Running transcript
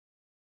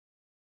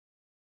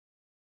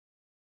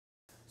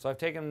So I've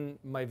taken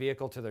my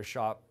vehicle to their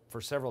shop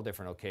for several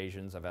different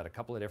occasions. I've had a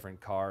couple of different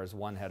cars.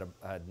 One had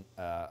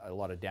a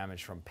lot of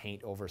damage from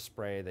paint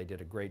overspray. They did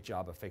a great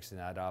job of fixing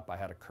that up. I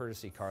had a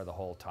courtesy car the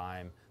whole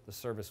time. The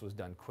service was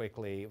done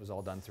quickly. It was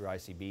all done through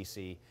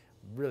ICBC.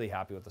 Really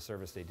happy with the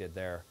service they did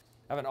there.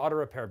 I have an auto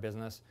repair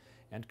business,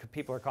 and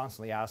people are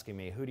constantly asking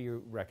me, who do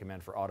you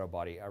recommend for auto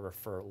body? I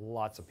refer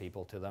lots of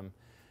people to them,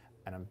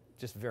 and I'm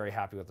just very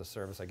happy with the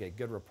service. I get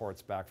good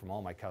reports back from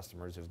all my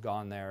customers who've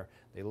gone there.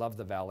 They love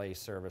the valet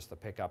service, the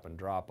pick up and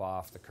drop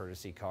off, the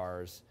courtesy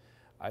cars.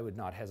 I would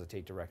not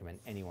hesitate to recommend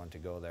anyone to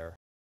go there.